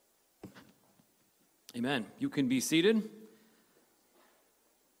Amen. You can be seated.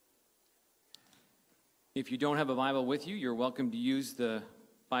 If you don't have a Bible with you, you're welcome to use the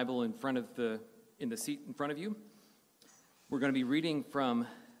Bible in the seat in front of you. We're going to be reading from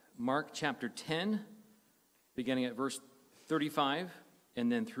Mark chapter 10, beginning at verse 35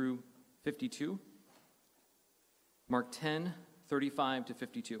 and then through 52. Mark 10, 35 to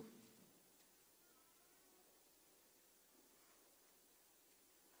 52.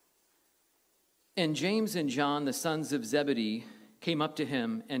 And James and John, the sons of Zebedee, came up to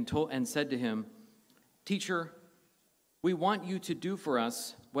him and said to him, "Teacher, we want you to do for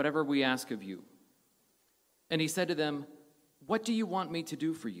us whatever we ask of you." And he said to them, "What do you want me to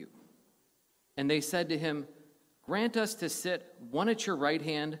do for you?" And they said to him, "Grant us to sit one at your right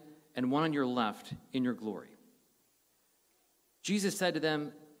hand and one on your left in your glory." Jesus said to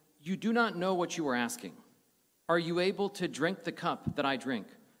them, "You do not know what you are asking. Are you able to drink the cup that I drink,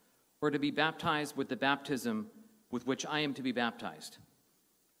 or to be baptized with the baptism with which I am to be baptized?"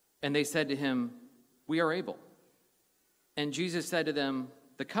 And they said to him, "We are able." And Jesus said to them,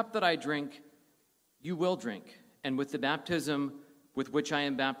 "The cup that I drink, you will drink, and with the baptism with which I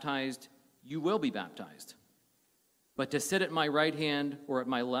am baptized, you will be baptized. But to sit at my right hand or at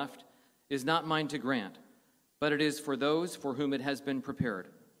my left is not mine to grant, but it is for those for whom it has been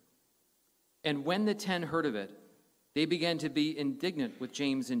prepared." And when the 10 heard of it, they began to be indignant with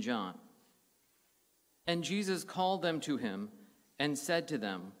James and John. And Jesus called them to him and said to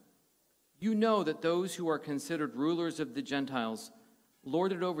them, "You know that those who are considered rulers of the Gentiles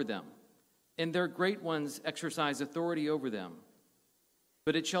lord it over them, and their great ones exercise authority over them.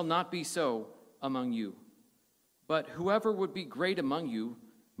 But it shall not be so among you. But whoever would be great among you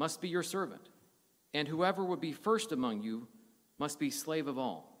must be your servant, and whoever would be first among you must be slave of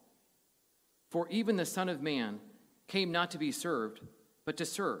all. For even the Son of Man came not to be served, but to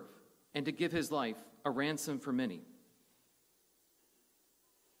serve, and to give his life a ransom for many."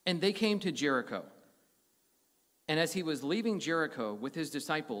 And they came to Jericho. And as he was leaving Jericho with his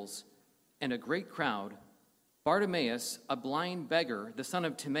disciples and a great crowd, Bartimaeus, a blind beggar, the son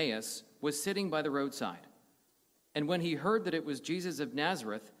of Timaeus, was sitting by the roadside. And when he heard that it was Jesus of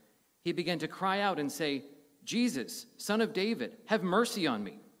Nazareth, he began to cry out and say, "Jesus, Son of David, have mercy on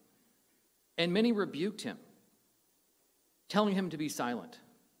me." And many rebuked him, telling him to be silent.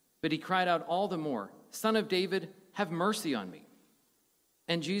 But he cried out all the more, "Son of David, have mercy on me."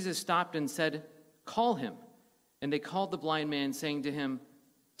 And Jesus stopped and said, "Call him." And they called the blind man, saying to him,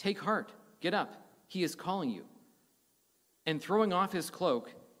 "Take heart, get up, he is calling you." And throwing off his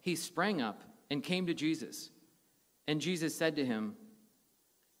cloak, he sprang up and came to Jesus. And Jesus said to him,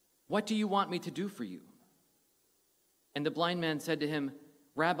 "What do you want me to do for you?" And the blind man said to him,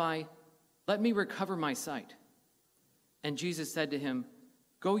 "Rabbi, let me recover my sight." And Jesus said to him,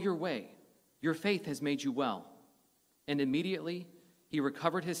 "Go your way, your faith has made you well." And immediately he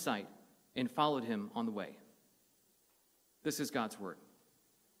recovered his sight and followed him on the way. This is God's word.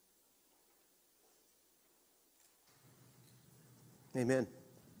 Amen.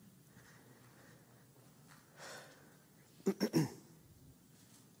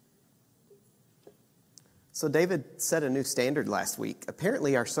 So David set a new standard last week.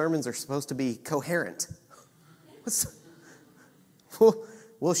 Apparently our sermons are supposed to be coherent.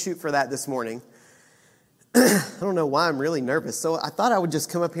 We'll shoot for that this morning. I don't know why I'm really nervous. So I thought I would just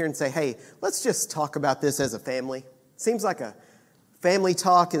come up here and say, hey, let's just talk about this as a family. Seems like a family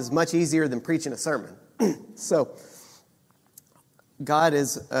talk is much easier than preaching a sermon. So God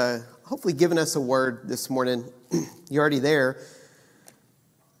has hopefully given us a word this morning. You're already there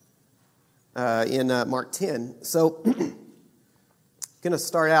in Mark 10. So I'm going to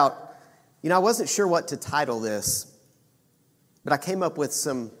start out. I wasn't sure what to title this, but I came up with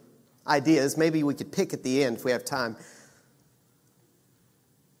some ideas. Maybe we could pick at the end if we have time.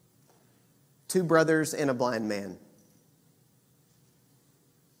 2 brothers and a blind man.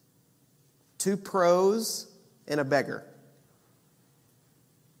 2 pros and a beggar.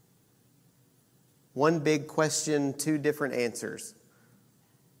 1 big question, 2 different answers.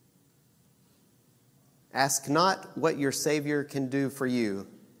 Ask not what your Savior can do for you.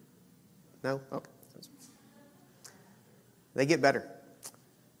 No? Okay. They get better.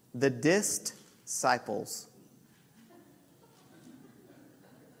 The disciples.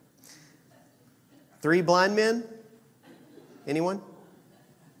 3 blind men? Anyone?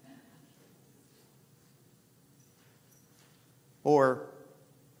 Or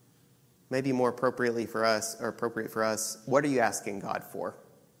maybe more appropriate for us, what are you asking God for?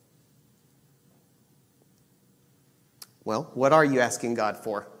 Well, what are you asking God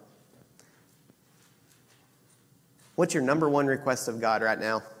for? What's your number one request of God right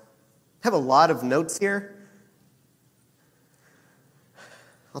now? have a lot of notes here.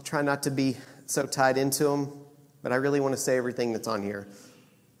 I'll try not to be so tied into them, but I really want to say everything that's on here.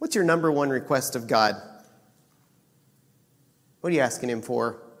 What's your number one request of God? What are you asking him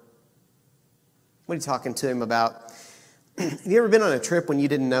for? What are you talking to him about? Have you ever been on a trip when you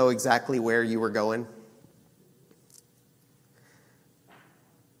didn't know exactly where you were going?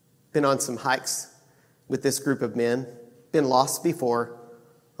 Been on some hikes with this group of men? Been lost before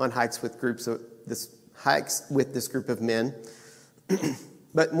on hikes with this group of men?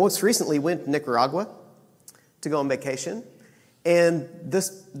 But most recently went to Nicaragua to go on vacation. And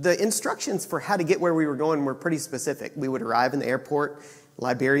the instructions for how to get where we were going were pretty specific. We would arrive in the airport,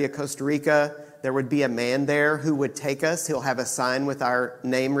 Liberia, Costa Rica. There would be a man there who would take us. He'll have a sign with our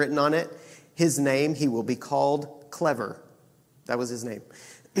name written on it. His name, he will be called Clever. That was his name.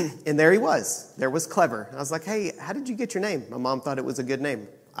 And there he was. There was Clever. I was like, hey, how did you get your name? My mom thought it was a good name.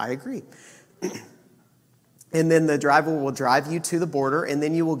 I agree. And then the driver will drive you to the border, and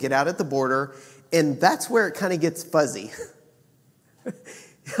then you will get out at the border, and that's where it kind of gets fuzzy.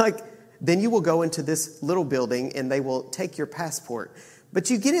 Then you will go into this little building, and they will take your passport. But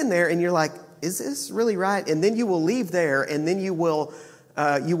you get in there, and you're like, is this really right? And then you will leave there, and then you will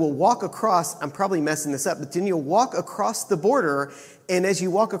walk across. I'm probably messing this up, but then you'll walk across the border, and as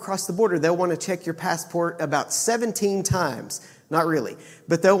you walk across the border, they'll want to check your passport about 17 times. Not really,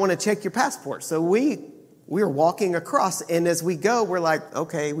 but they'll want to check your passport. So we are walking across, and as we go, we're like,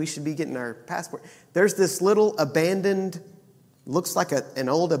 okay, we should be getting our passport. There's this little abandoned, looks like an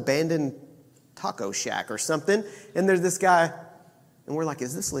old abandoned taco shack or something, and there's this guy, and we're like,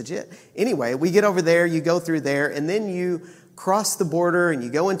 is this legit? Anyway, we get over there, you go through there, and then you cross the border, and you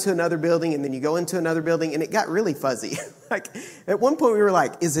go into another building, and then you go into another building, and it got really fuzzy. At one point, we were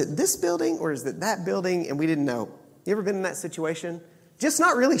like, is it this building, or is it that building? And we didn't know. You ever been in that situation? Just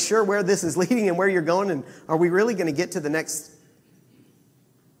not really sure where this is leading and where you're going, and are we really going to get to the next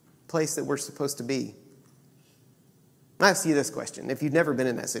place that we're supposed to be? I ask you this question, if you've never been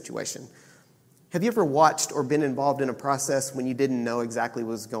in that situation. Have you ever watched or been involved in a process when you didn't know exactly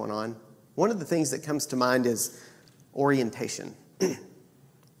what was going on? One of the things that comes to mind is orientation.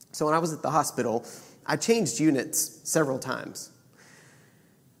 So when I was at the hospital, I changed units several times.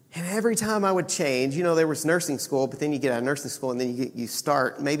 And every time I would change, there was nursing school, but then you get out of nursing school and then you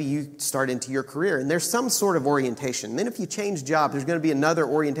start into your career. And there's some sort of orientation. And then if you change jobs, there's going to be another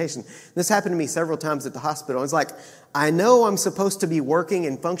orientation. This happened to me several times at the hospital. It's like, I know I'm supposed to be working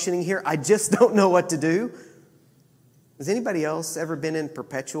and functioning here. I just don't know what to do. Has anybody else ever been in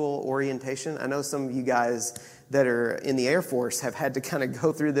perpetual orientation? I know some of you guys that are in the Air Force have had to kind of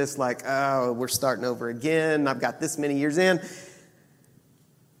go through this like, oh, we're starting over again. I've got this many years in.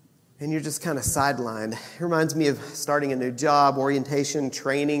 And you're just kind of sidelined. It reminds me of starting a new job, orientation,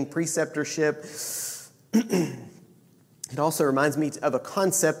 training, preceptorship. It also reminds me of a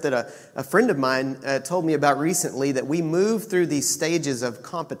concept that a friend of mine told me about recently, that we move through these stages of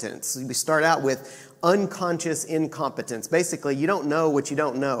competence. We start out with unconscious incompetence. Basically, you don't know what you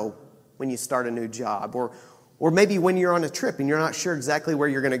don't know when you start a new job. Or maybe when you're on a trip and you're not sure exactly where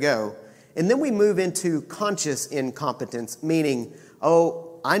you're going to go. And then we move into conscious incompetence, meaning,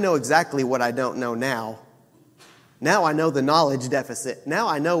 I know exactly what I don't know now. Now I know the knowledge deficit. Now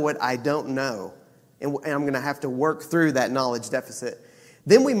I know what I don't know. And I'm going to have to work through that knowledge deficit.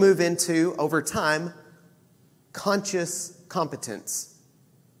 Then we move into, over time, conscious competence.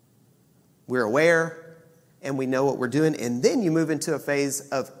 We're aware and we know what we're doing. And then you move into a phase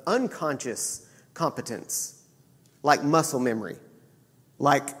of unconscious competence, like muscle memory.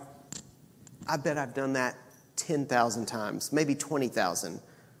 Like, I bet I've done that 10,000 times, maybe 20,000.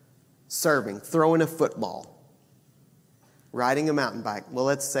 Serving, throwing a football, riding a mountain bike. Well,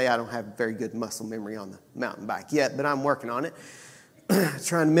 let's say I don't have very good muscle memory on the mountain bike yet, but I'm working on it.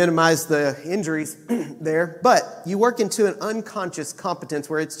 Trying to minimize the injuries there. But you work into an unconscious competence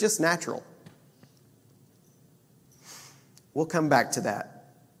where it's just natural. We'll come back to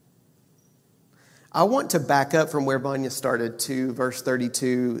that. I want to back up from where Vanya started to verse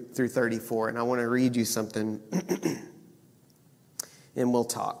 32 through 34, and I want to read you something, and we'll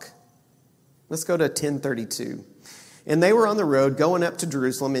talk. Let's go to 10:32. And they were on the road going up to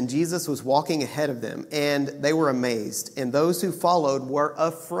Jerusalem, and Jesus was walking ahead of them, and they were amazed. And those who followed were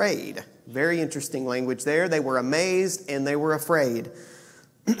afraid. Very interesting language there. They were amazed, and they were afraid.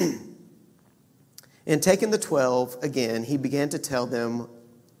 And taking the 12 again, he began to tell them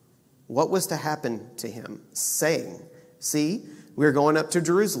what was to happen to him, saying, see, we're going up to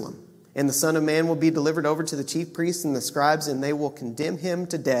Jerusalem. And the Son of Man will be delivered over to the chief priests and the scribes, and they will condemn him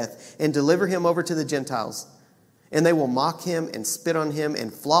to death and deliver him over to the Gentiles. And they will mock him and spit on him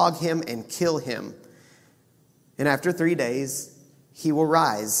and flog him and kill him. And after 3 days, he will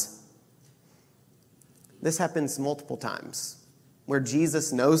rise. This happens multiple times where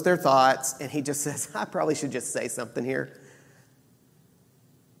Jesus knows their thoughts and he just says, I probably should just say something here.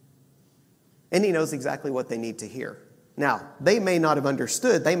 And he knows exactly what they need to hear. Now, they may not have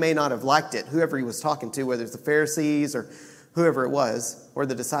understood. They may not have liked it, whoever he was talking to, whether it's the Pharisees or whoever it was, or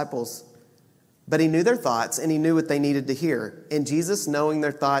the disciples. But he knew their thoughts and he knew what they needed to hear. And Jesus, knowing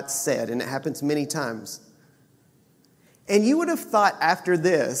their thoughts, said, and it happens many times. And you would have thought after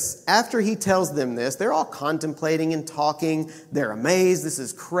this, after he tells them this, they're all contemplating and talking. They're amazed. This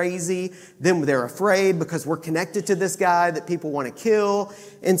is crazy. Then they're afraid because we're connected to this guy that people want to kill.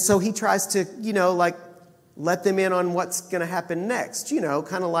 And so he tries to, let them in on what's going to happen next. Kind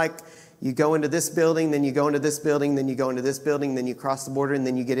of like you go into this building, then you go into this building, then you go into this building, then you cross the border, and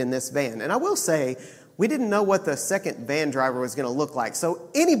then you get in this van. And I will say, we didn't know what the second van driver was going to look like. So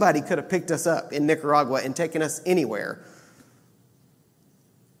anybody could have picked us up in Nicaragua and taken us anywhere.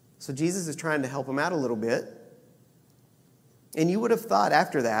 So Jesus is trying to help them out a little bit. And you would have thought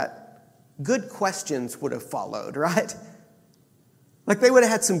after that, good questions would have followed, right? Like they would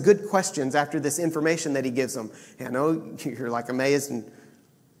have had some good questions after this information that he gives them. I know you're like amazed and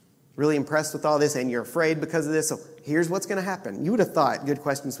really impressed with all this and you're afraid because of this. So here's what's going to happen. You would have thought good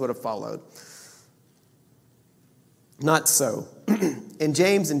questions would have followed. Not so. And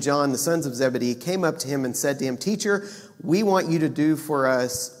James and John, the sons of Zebedee, came up to him and said to him, Teacher, we want you to do for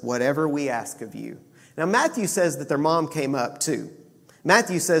us whatever we ask of you. Now, Matthew says that their mom came up too.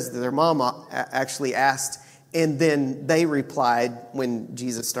 Matthew says that their mom actually asked, and then they replied when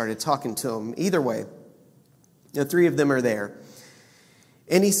Jesus started talking to them. Either way, the three of them are there.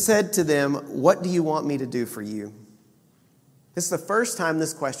 And he said to them, what do you want me to do for you? This is the first time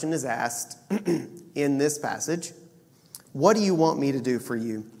this question is asked in this passage. What do you want me to do for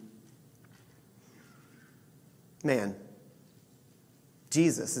you? Man,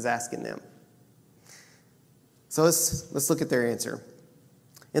 Jesus is asking them. So let's look at their answer.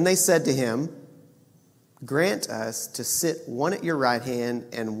 And they said to him, grant us to sit one at your right hand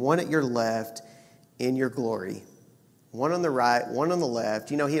and one at your left in your glory. One on the right, one on the left.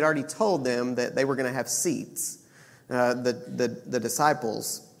 He had already told them that they were going to have seats, the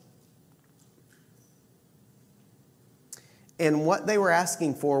disciples. And what they were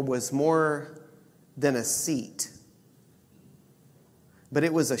asking for was more than a seat. But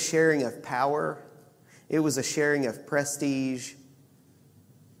it was a sharing of power. It was a sharing of prestige.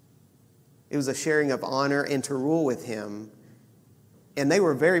 It was a sharing of honor and to rule with him. And they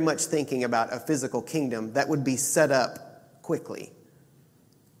were very much thinking about a physical kingdom that would be set up quickly.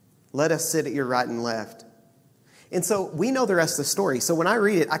 Let us sit at your right and left. And so we know the rest of the story. So when I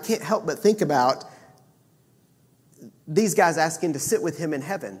read it, I can't help but think about these guys asking to sit with him in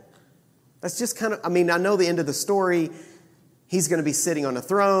heaven. That's just kind of, I know the end of the story. He's going to be sitting on a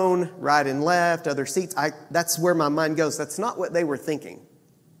throne, right and left, other seats. That's where my mind goes. That's not what they were thinking.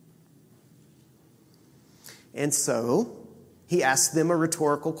 And so he asked them a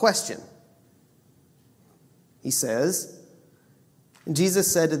rhetorical question. He says, and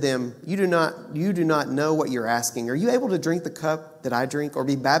Jesus said to them, you do not know what you're asking. Are you able to drink the cup that I drink or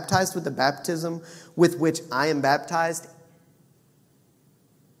be baptized with the baptism with which I am baptized?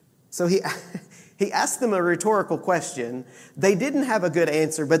 So he asked them a rhetorical question. They didn't have a good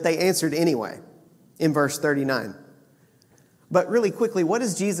answer, but they answered anyway in verse 39. But really quickly, what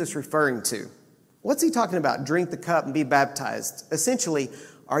is Jesus referring to? What's he talking about? Drink the cup and be baptized. Essentially,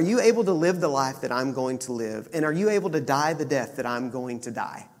 are you able to live the life that I'm going to live? And are you able to die the death that I'm going to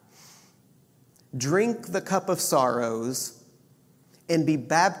die? Drink the cup of sorrows and be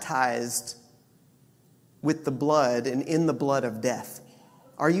baptized with the blood and in the blood of death.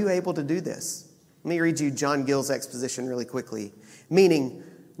 Are you able to do this? Let me read you John Gill's exposition really quickly. Meaning,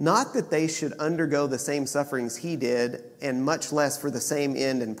 not that they should undergo the same sufferings he did, and much less for the same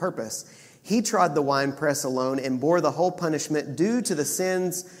end and purpose. He trod the winepress alone and bore the whole punishment due to the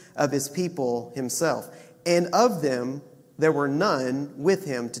sins of his people himself. And of them there were none with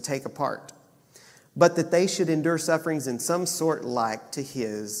him to take a part. But that they should endure sufferings in some sort like to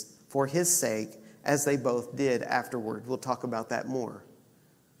his, for his sake, as they both did afterward. We'll talk about that more.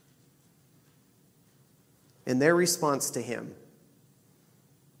 And their response to him.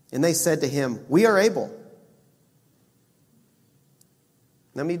 And they said to him, we are able.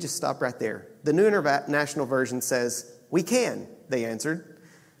 Let me just stop right there. The New International Version says, we can, they answered.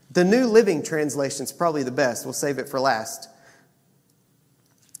 The New Living Translation is probably the best. We'll save it for last.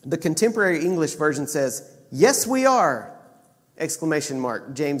 The Contemporary English Version says, yes, we are. Exclamation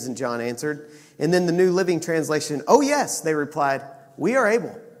mark, James and John answered. And then the New Living Translation, oh yes, they replied, we are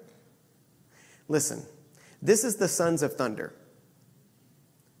able. Listen, this is the sons of thunder.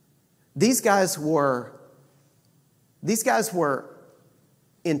 These guys were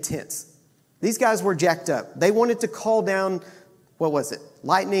intense. These guys were jacked up. They wanted to call down, what was it,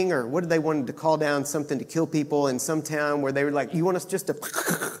 lightning, or what did they wanted to call down, something to kill people in some town where they were like, you want us just to...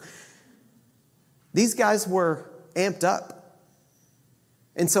 These guys were amped up.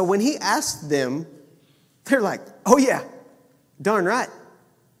 And so when he asked them, they're like, oh yeah, darn right.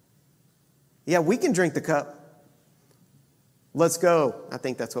 Yeah, we can drink the cup. Let's go. I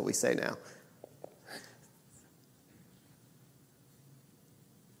think that's what we say now.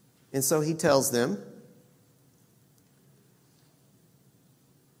 And so he tells them,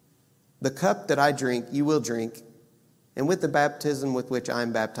 the cup that I drink, you will drink, and with the baptism with which I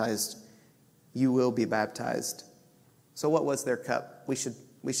am baptized, you will be baptized. So what was their cup? We should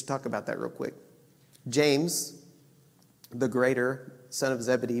talk about that real quick. James, the greater, son of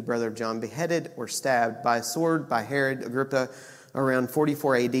Zebedee, brother of John, beheaded or stabbed by a sword by Herod Agrippa around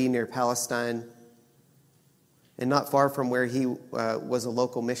 44 AD near Palestine, and not far from where he was a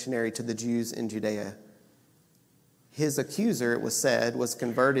local missionary to the Jews in Judea. His accuser, it was said, was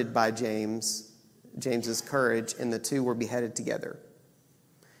converted by James's courage, and the two were beheaded together.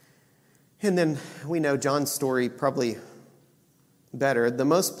 And then we know John's story probably better. The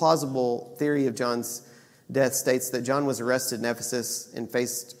most plausible theory of John's death states that John was arrested in Ephesus and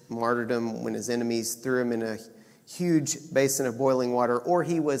faced martyrdom when his enemies threw him in a huge basin of boiling water, or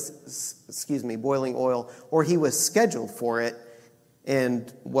boiling oil, or he was scheduled for it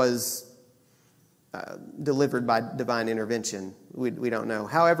and was delivered by divine intervention. We don't know.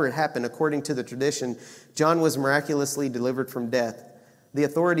 However it happened, according to the tradition, John was miraculously delivered from death. The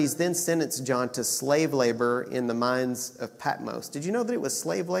authorities then sentenced John to slave labor in the mines of Patmos. Did you know that it was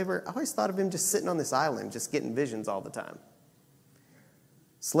slave labor? I always thought of him just sitting on this island, just getting visions all the time.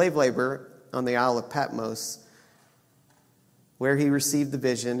 Slave labor on the Isle of Patmos, where he received the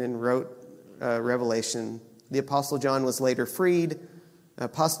vision and wrote Revelation. The Apostle John was later freed,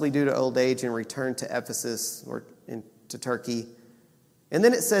 possibly due to old age, and returned to Ephesus or to Turkey. And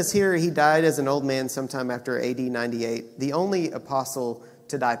then it says here he died as an old man sometime after AD 98, the only apostle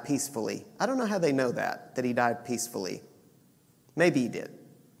to die peacefully. I don't know how they know that he died peacefully. Maybe he did.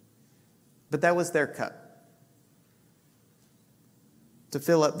 But that was their cup, to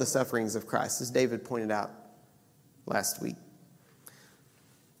fill up the sufferings of Christ, as David pointed out last week.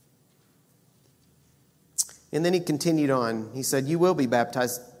 And then he continued on. He said, you will be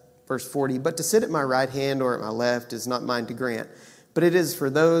baptized, verse 40, but to sit at my right hand or at my left is not mine to grant, but it is for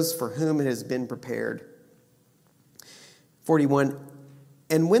those for whom it has been prepared. 41,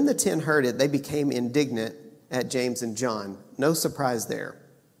 and when the 10 heard it, they became indignant at James and John. No surprise there.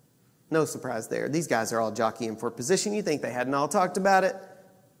 No surprise there. These guys are all jockeying for position. You think they hadn't all talked about it?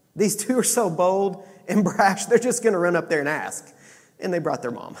 These two are so bold and brash, they're just going to run up there and ask. And they brought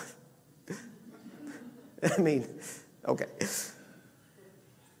their mom. I mean, okay.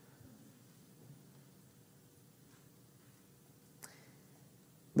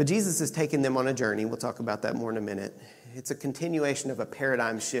 But Jesus is taking them on a journey. We'll talk about that more in a minute. It's a continuation of a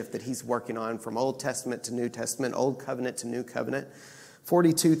paradigm shift that he's working on from Old Testament to New Testament, Old Covenant to New Covenant,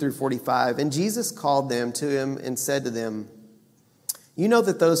 42 through 45. And Jesus called them to him and said to them, you know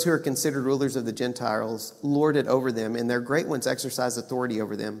that those who are considered rulers of the Gentiles lord it over them, and their great ones exercise authority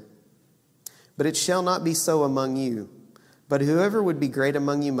over them. But it shall not be so among you. But whoever would be great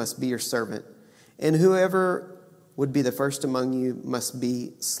among you must be your servant, and whoever would be the first among you must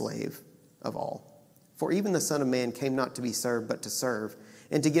be slave of all. For even the Son of Man came not to be served, but to serve,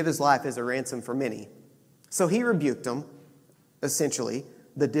 and to give his life as a ransom for many. So he rebuked them, essentially,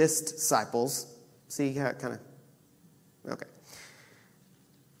 the disciples. See how it kind of... Okay.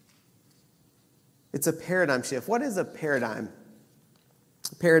 It's a paradigm shift. What is a paradigm?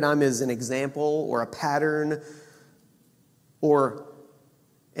 A paradigm is an example or a pattern or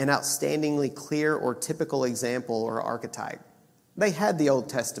an outstandingly clear or typical example or archetype. They had the Old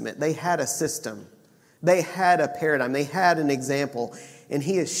Testament. They had a system. They had a paradigm. They had an example. And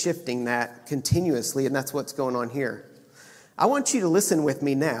he is shifting that continuously, and that's what's going on here. I want you to listen with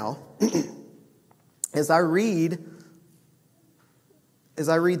me now as I read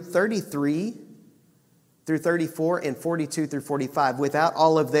 33 through 34 and 42 through 45 without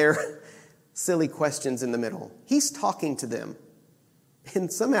all of their silly questions in the middle. He's talking to them.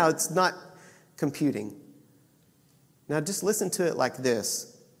 And somehow it's not computing. Now just listen to it like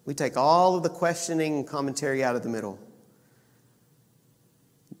this. We take all of the questioning and commentary out of the middle.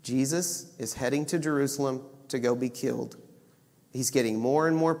 Jesus is heading to Jerusalem to go be killed. He's getting more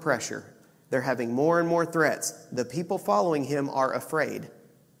and more pressure. They're having more and more threats. The people following him are afraid,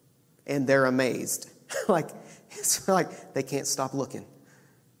 and they're amazed. It's like they can't stop looking.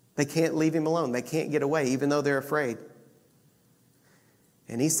 They can't leave him alone. They can't get away, even though they're afraid.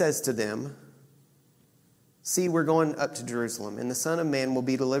 And he says to them, "See, we're going up to Jerusalem, and the Son of Man will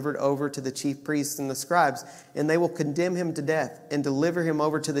be delivered over to the chief priests and the scribes, and they will condemn him to death and deliver him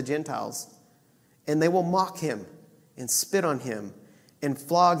over to the Gentiles. And they will mock him and spit on him and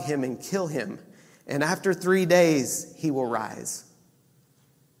flog him and kill him. And after 3 days, he will rise."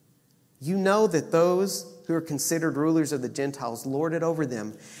 You know that those who are considered rulers of the Gentiles lord it over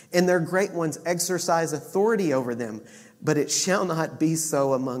them, and their great ones exercise authority over them. But it shall not be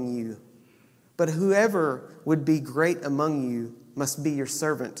so among you. But whoever would be great among you must be your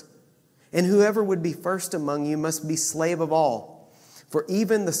servant. And whoever would be first among you must be slave of all. For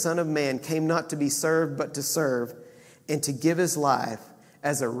even the Son of Man came not to be served, but to serve, and to give his life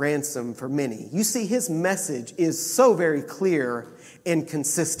as a ransom for many. You see, his message is so very clear and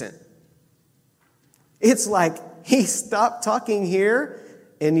consistent. It's like he stopped talking here,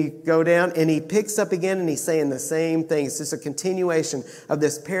 and you go down, and he picks up again, and he's saying the same thing. It's just a continuation of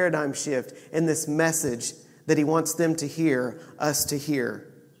this paradigm shift and this message that he wants them to hear, us to hear.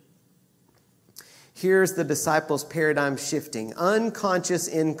 Here's the disciples' paradigm shifting. Unconscious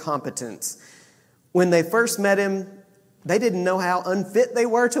incompetence. When they first met him, they didn't know how unfit they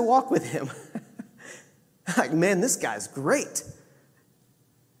were to walk with him. Like, man, this guy's great.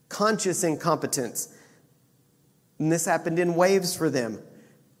 Conscious incompetence. And this happened in waves for them.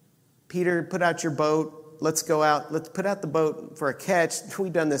 Peter, put out your boat. Let's go out. Let's put out the boat for a catch.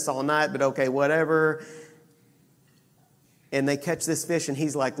 We've done this all night, but okay, whatever. And they catch this fish, and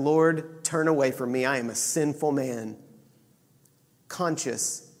he's like, "Lord, turn away from me. I am a sinful man."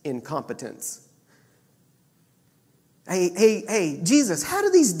 Conscious incompetence. Hey, Jesus, how do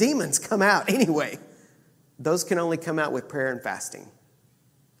these demons come out anyway? Those can only come out with prayer and fasting.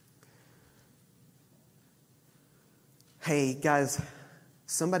 Hey, guys,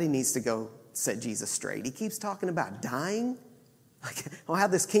 somebody needs to go set Jesus straight. He keeps talking about dying. Like, how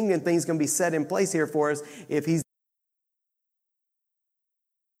this kingdom thing's going to be set in place here for us if he's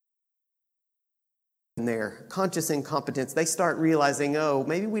in there. Conscious incompetence. They start realizing, oh,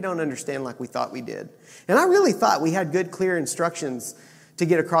 maybe we don't understand like we thought we did. And I really thought we had good, clear instructions to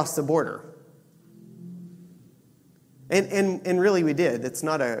get across the border. And really we did. It's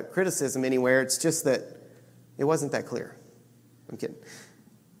not a criticism anywhere. It's just that it wasn't that clear. I'm kidding.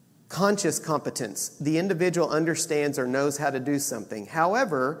 Conscious competence. The individual understands or knows how to do something.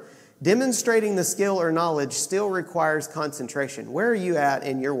 However, demonstrating the skill or knowledge still requires concentration. Where are you at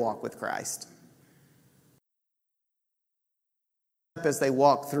in your walk with Christ? As they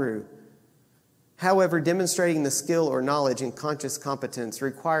walk through. However, demonstrating the skill or knowledge and conscious competence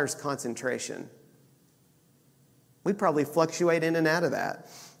requires concentration. We probably fluctuate in and out of that.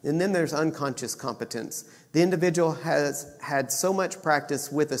 And then there's unconscious competence. The individual has had so much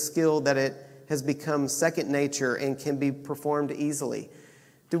practice with a skill that it has become second nature and can be performed easily.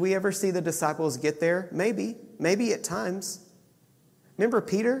 Do we ever see the disciples get there? Maybe at times. Remember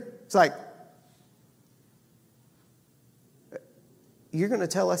Peter? It's like, you're going to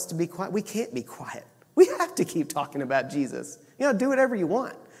tell us to be quiet? We can't be quiet. We have to keep talking about Jesus. Do whatever you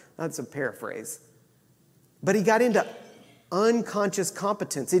want. That's a paraphrase. But he got into unconscious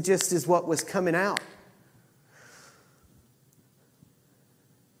competence. It just is what was coming out.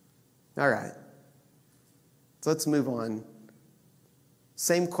 All right. So let's move on.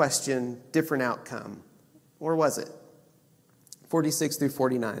 Same question, different outcome. Or was it? 46 through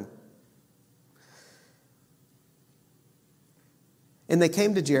 49. And they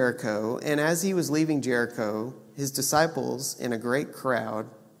came to Jericho, and as he was leaving Jericho, his disciples and a great crowd,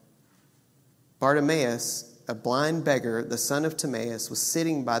 Bartimaeus, a blind beggar, the son of Timaeus, was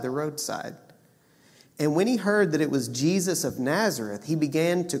sitting by the roadside. And when he heard that it was Jesus of Nazareth, he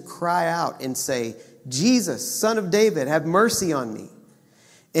began to cry out and say, "Jesus, Son of David, have mercy on me."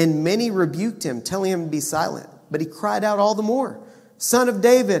 And many rebuked him, telling him to be silent. But he cried out all the more, "Son of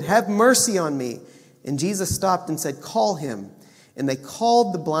David, have mercy on me." And Jesus stopped and said, "Call him." And they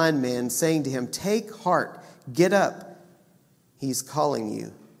called the blind man, saying to him, "Take heart, get up. He's calling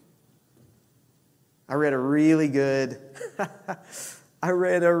you." I read a really good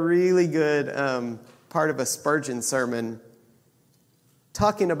part of a Spurgeon sermon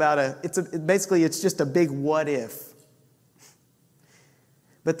talking about basically it's just a big what if.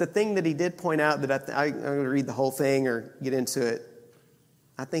 But the thing that he did point out that I'm going to read the whole thing or get into it,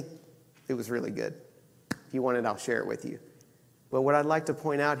 I think it was really good. If you want it, I'll share it with you. But what I'd like to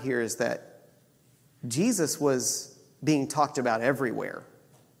point out here is that Jesus was being talked about everywhere.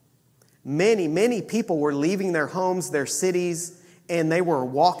 Many, many people were leaving their homes, their cities, and they were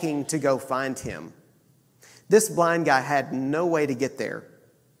walking to go find him. This blind guy had no way to get there.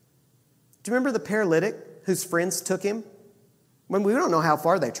 Do you remember the paralytic whose friends took him? When we don't know how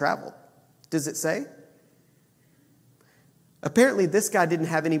far they traveled. Does it say? Apparently, this guy didn't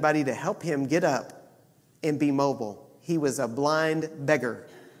have anybody to help him get up and be mobile. He was a blind beggar.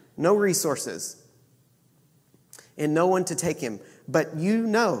 No resources. And no one to take him. But you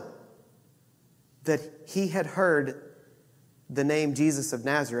know that he had heard the name Jesus of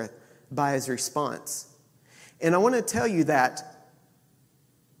Nazareth by his response. And I want to tell you that.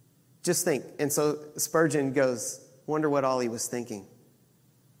 Just think. And so Spurgeon goes, wonder what all he was thinking.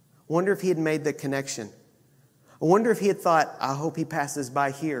 Wonder if he had made the connection. I wonder if he had thought, I hope he passes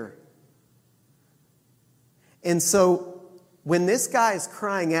by here. And so when this guy is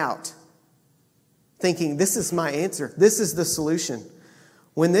crying out, thinking, this is my answer, this is the solution.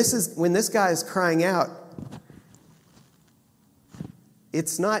 When this guy is crying out,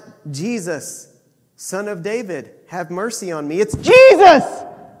 it's not Jesus, Son of David, have mercy on me. It's Jesus,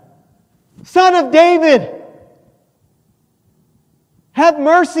 Son of David, have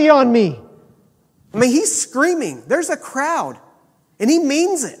mercy on me. I mean, he's screaming. There's a crowd, and he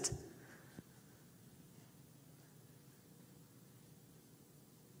means it.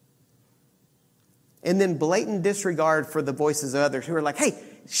 And then blatant disregard for the voices of others who are like, hey,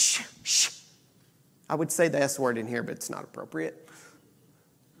 shh, shh. I would say the S word in here, but it's not appropriate.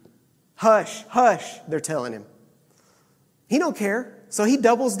 Hush, hush, they're telling him. He don't care, so he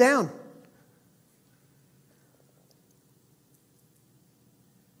doubles down.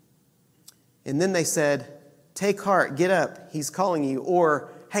 And then they said, take heart, get up, he's calling you.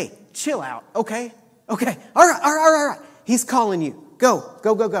 Or, hey, chill out, okay? Okay, all right. He's calling you. Go.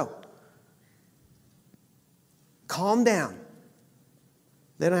 Calm down.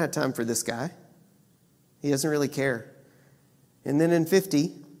 They don't have time for this guy. He doesn't really care. And then in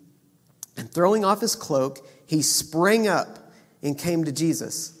 50, and throwing off his cloak, he sprang up and came to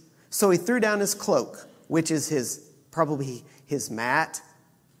Jesus. So he threw down his cloak, which is probably his mat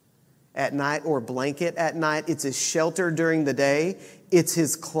at night or blanket at night. It's his shelter during the day. It's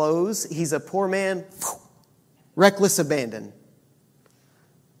his clothes. He's a poor man. Reckless abandon.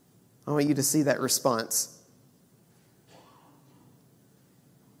 I want you to see that response.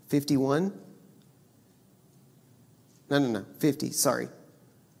 51. No. 50, sorry.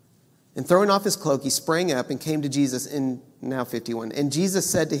 And throwing off his cloak, he sprang up and came to Jesus in now 51. And Jesus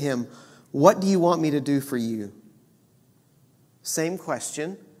said to him, what do you want me to do for you? Same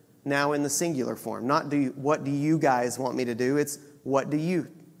question, now in the singular form. Not what do you guys want me to do? It's what do you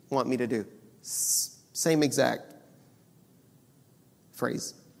want me to do? Same exact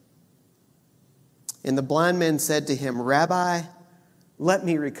phrase. And the blind man said to him, Rabbi, let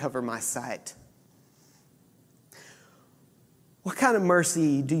me recover my sight. What kind of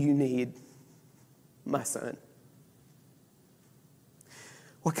mercy do you need, my son?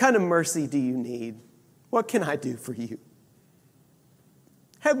 What kind of mercy do you need? What can I do for you?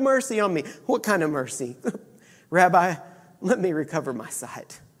 Have mercy on me. What kind of mercy? Rabbi, let me recover my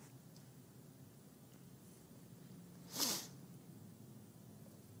sight.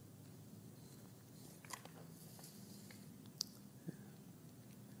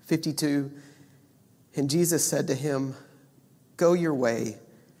 (52) And Jesus said to him, go your way,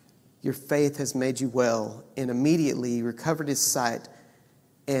 your faith has made you well. And immediately he recovered his sight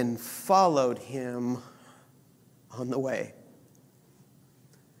and followed him on the way.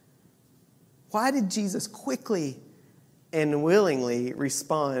 Why did Jesus quickly and willingly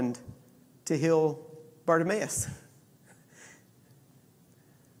respond to heal Bartimaeus?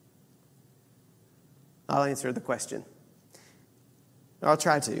 I'll answer the question. I'll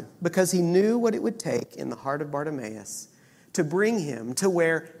try to. Because he knew what it would take in the heart of Bartimaeus to bring him to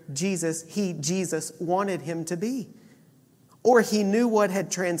where Jesus wanted him to be. Or he knew what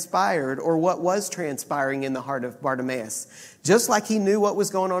had transpired or what was transpiring in the heart of Bartimaeus. Just like he knew what was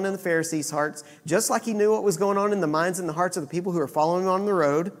going on in the Pharisees' hearts, just like he knew what was going on in the minds and the hearts of the people who were following him on the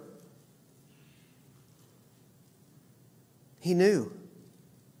road. He knew.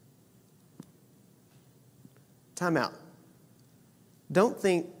 Time out. Don't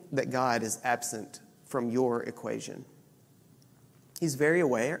think that God is absent from your equation. He's very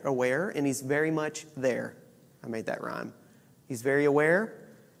aware, and he's very much there. I made that rhyme. He's very aware,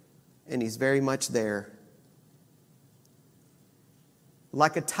 and he's very much there.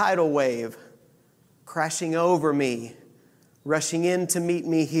 Like a tidal wave crashing over me, rushing in to meet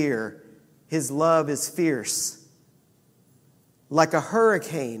me here, his love is fierce. Like a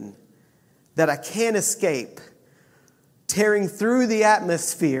hurricane that I can't escape, tearing through the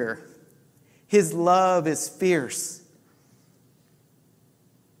atmosphere. His love is fierce.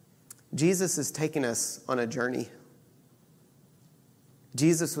 Jesus is taking us on a journey.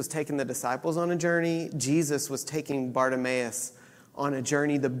 Jesus was taking the disciples on a journey. Jesus was taking Bartimaeus on a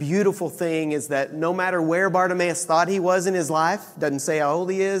journey. The beautiful thing is that no matter where Bartimaeus thought he was in his life, doesn't say how old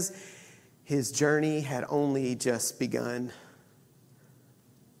he is, his journey had only just begun.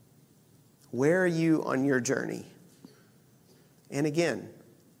 Where are you on your journey? And again,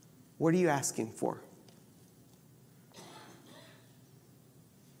 what are you asking for?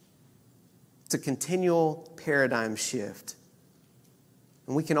 It's a continual paradigm shift.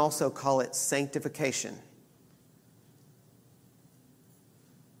 And we can also call it sanctification.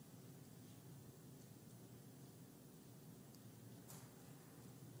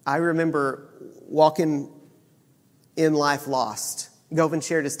 I remember walking in life lost. Govan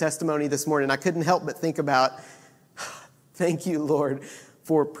shared his testimony this morning. I couldn't help but think about, thank you, Lord,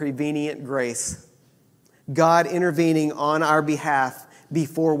 for prevenient grace. God intervening on our behalf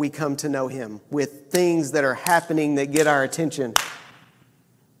before we come to know Him with things that are happening that get our attention.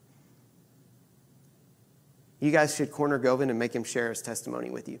 You guys should corner Govan and make him share his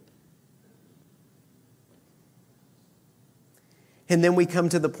testimony with you. And then we come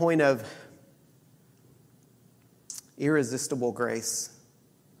to the point of irresistible grace.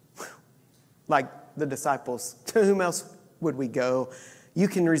 Like the disciples, to whom else would we go? You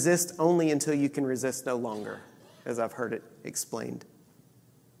can resist only until you can resist no longer, as I've heard it explained.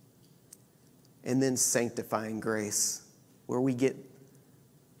 And then sanctifying grace, where we get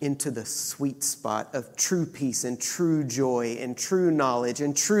into the sweet spot of true peace and true joy and true knowledge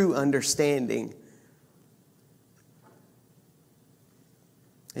and true understanding.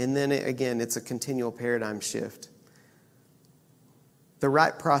 And then again, it's a continual paradigm shift. The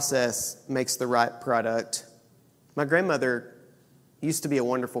right process makes the right product. My grandmother used to be a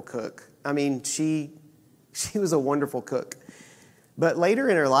wonderful cook. I mean, she was a wonderful cook. But later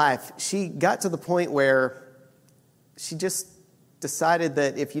in her life, she got to the point where she just decided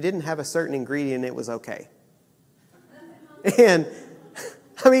that if you didn't have a certain ingredient, it was okay. And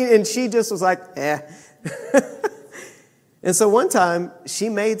she just was like, eh. And so one time she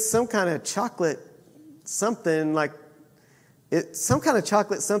made some kind of chocolate something some kind of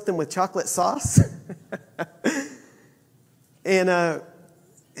chocolate something with chocolate sauce. And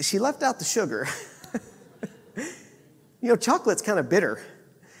she left out the sugar. Chocolate's kind of bitter.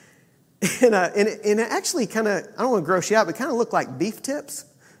 And it actually kind of, I don't want to gross you out, but kind of looked like beef tips,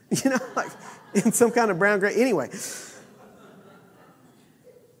 like in some kind of brown gray. Anyway,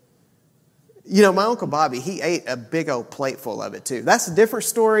 my Uncle Bobby, he ate a big old plate full of it too. That's a different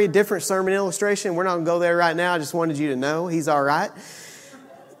story, different sermon illustration. We're not going to go there right now. I just wanted you to know he's all right.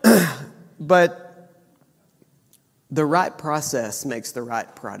 But the right process makes the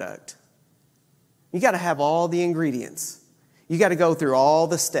right product. You got to have all the ingredients. You got to go through all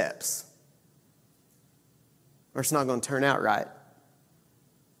the steps, or it's not going to turn out right.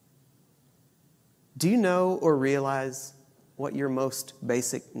 Do you know or realize what your most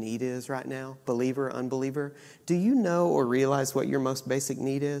basic need is right now, believer, unbeliever? Do you know or realize what your most basic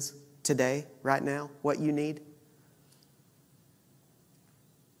need is today, right now, what you need?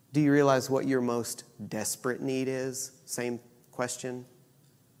 Do you realize what your most desperate need is? Same question,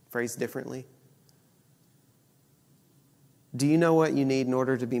 phrased differently. Do you know what you need in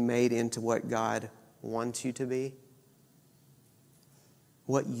order to be made into what God wants you to be?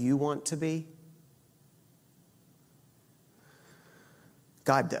 What you want to be?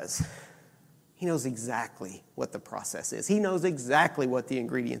 God does. He knows exactly what the process is. He knows exactly what the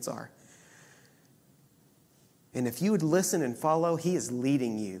ingredients are. And if you would listen and follow, He is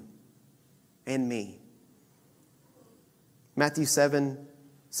leading you and me. Matthew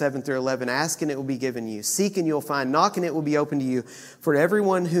 7:7-11, ask and it will be given you. Seek and you'll find. Knock and it will be opened to you. For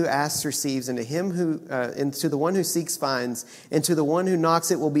everyone who asks receives, and to the one who seeks finds, and to the one who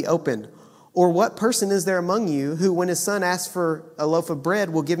knocks it will be opened. Or what person is there among you who, when his son asks for a loaf of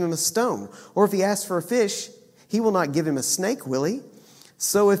bread, will give him a stone? Or if he asks for a fish, he will not give him a snake, will he?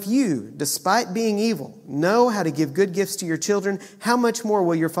 So if you, despite being evil, know how to give good gifts to your children, how much more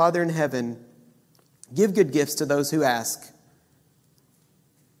will your Father in heaven give good gifts to those who ask?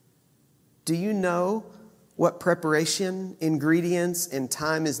 Do you know what preparation, ingredients, and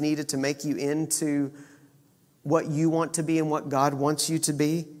time is needed to make you into what you want to be and what God wants you to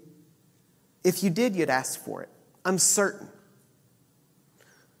be? If you did, you'd ask for it. I'm certain.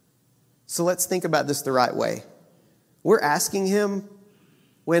 So let's think about this the right way. We're asking Him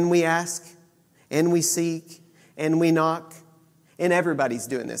when we ask, and we seek, and we knock. And everybody's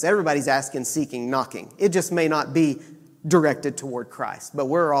doing this. Everybody's asking, seeking, knocking. It just may not be directed toward Christ. But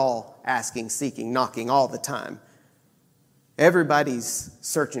we're all asking, seeking, knocking all the time. Everybody's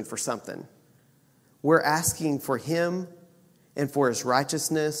searching for something. We're asking for Him and for His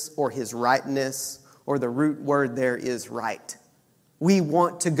righteousness or His rightness, or the root word there is right. We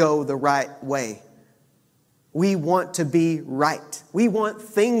want to go the right way. We want to be right. We want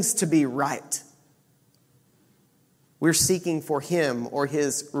things to be right. We're seeking for Him or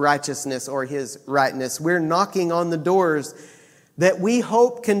His righteousness or His rightness. We're knocking on the doors that we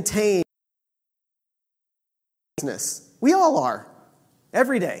hope contain righteousness. We all are,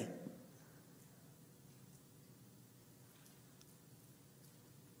 every day.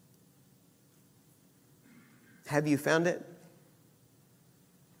 Have you found it?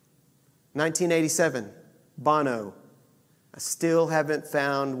 1987, Bono. I still haven't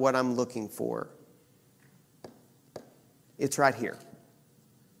found what I'm looking for. It's right here.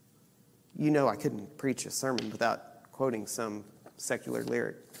 You know I couldn't preach a sermon without quoting some secular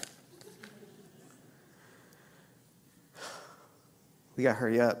lyric. We got to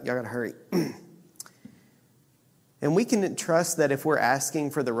hurry up. Y'all got to hurry. And we can trust that if we're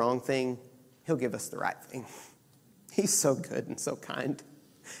asking for the wrong thing, He'll give us the right thing. He's so good and so kind.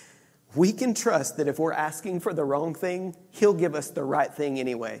 We can trust that if we're asking for the wrong thing, He'll give us the right thing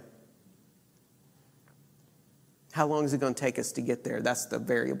anyway. How long is it going to take us to get there? That's the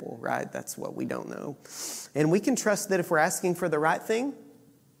variable, right? That's what we don't know. And we can trust that if we're asking for the right thing,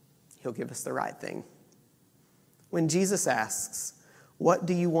 He'll give us the right thing. When Jesus asks, "What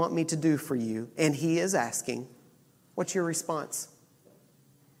do you want me to do for you?" and He is asking, what's your response?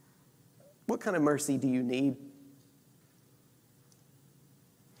 What kind of mercy do you need?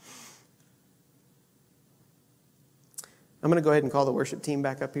 I'm going to go ahead and call the worship team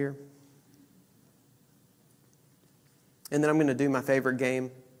back up here. And then I'm going to do my favorite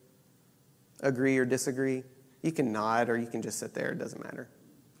game, agree or disagree. You can nod or you can just sit there. It doesn't matter.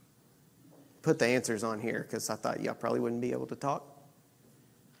 Put the answers on here because I thought y'all probably wouldn't be able to talk.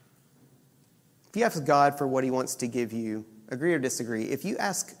 If you ask God for what He wants to give you, agree or disagree. If you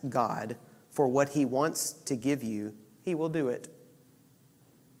ask God for what He wants to give you, He will do it.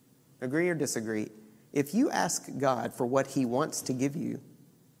 Agree or disagree. If you ask God for what He wants to give you,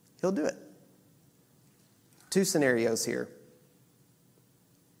 He'll do it. Two scenarios here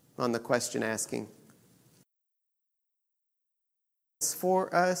on the question asking. It's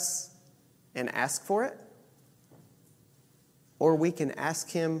for us and ask for it, or we can ask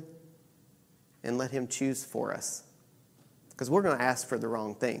Him and let Him choose for us. Because we're going to ask for the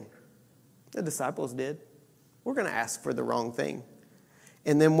wrong thing. The disciples did. We're going to ask for the wrong thing.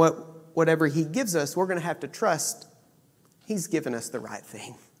 And then whatever He gives us, we're going to have to trust He's given us the right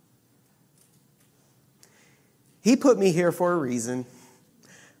thing. He put me here for a reason.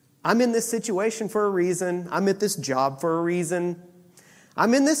 I'm in this situation for a reason. I'm at this job for a reason.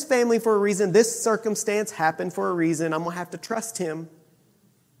 I'm in this family for a reason. This circumstance happened for a reason. I'm going to have to trust Him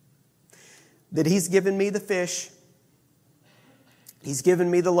that He's given me the fish. He's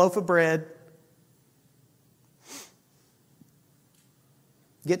given me the loaf of bread.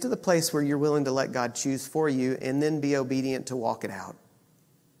 Get to the place where you're willing to let God choose for you and then be obedient to walk it out.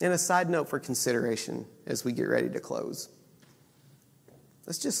 And a side note for consideration as we get ready to close.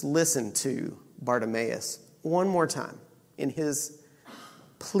 Let's just listen to Bartimaeus one more time in his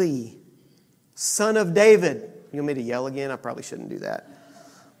plea. Son of David. You want me to yell again? I probably shouldn't do that.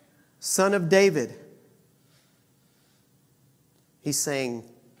 Son of David. He's saying,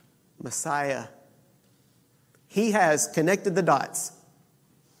 Messiah. He has connected the dots.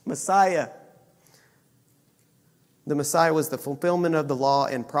 Messiah. The Messiah was the fulfillment of the law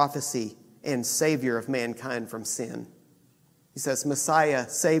and prophecy and Savior of mankind from sin. He says, Messiah,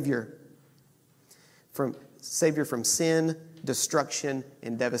 Savior from sin, destruction,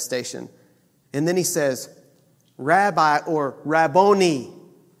 and devastation. And then he says, Rabbi or Rabboni,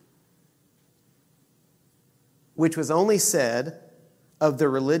 which was only said of the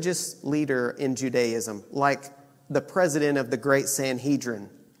religious leader in Judaism, like the president of the great Sanhedrin.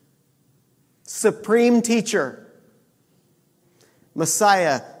 Supreme teacher.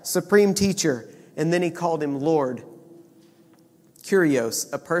 Messiah, supreme teacher. And then he called him Lord.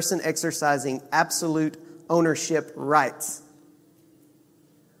 Kurios, a person exercising absolute ownership rights.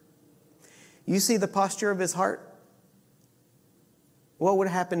 You see the posture of his heart? What would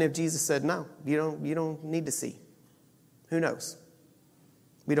happen if Jesus said, no, you don't need to see? Who knows?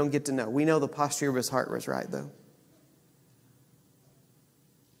 We don't get to know. We know the posture of his heart was right, though.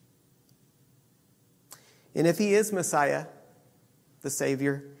 And if he is Messiah, the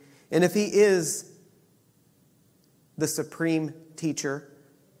Savior, and if he is the supreme teacher,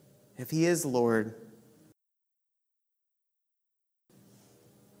 if he is Lord,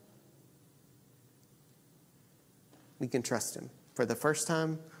 we can trust him for the first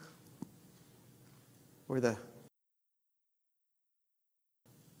time or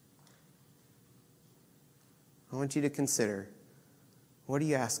I want you to consider, what are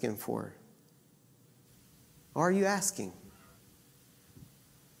you asking for? Or are you asking?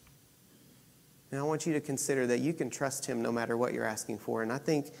 And I want you to consider that you can trust him no matter what you're asking for. And I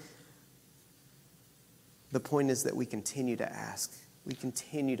think the point is that we continue to ask. We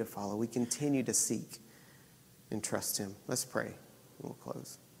continue to follow. We continue to seek and trust him. Let's pray and we'll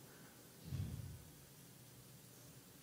close.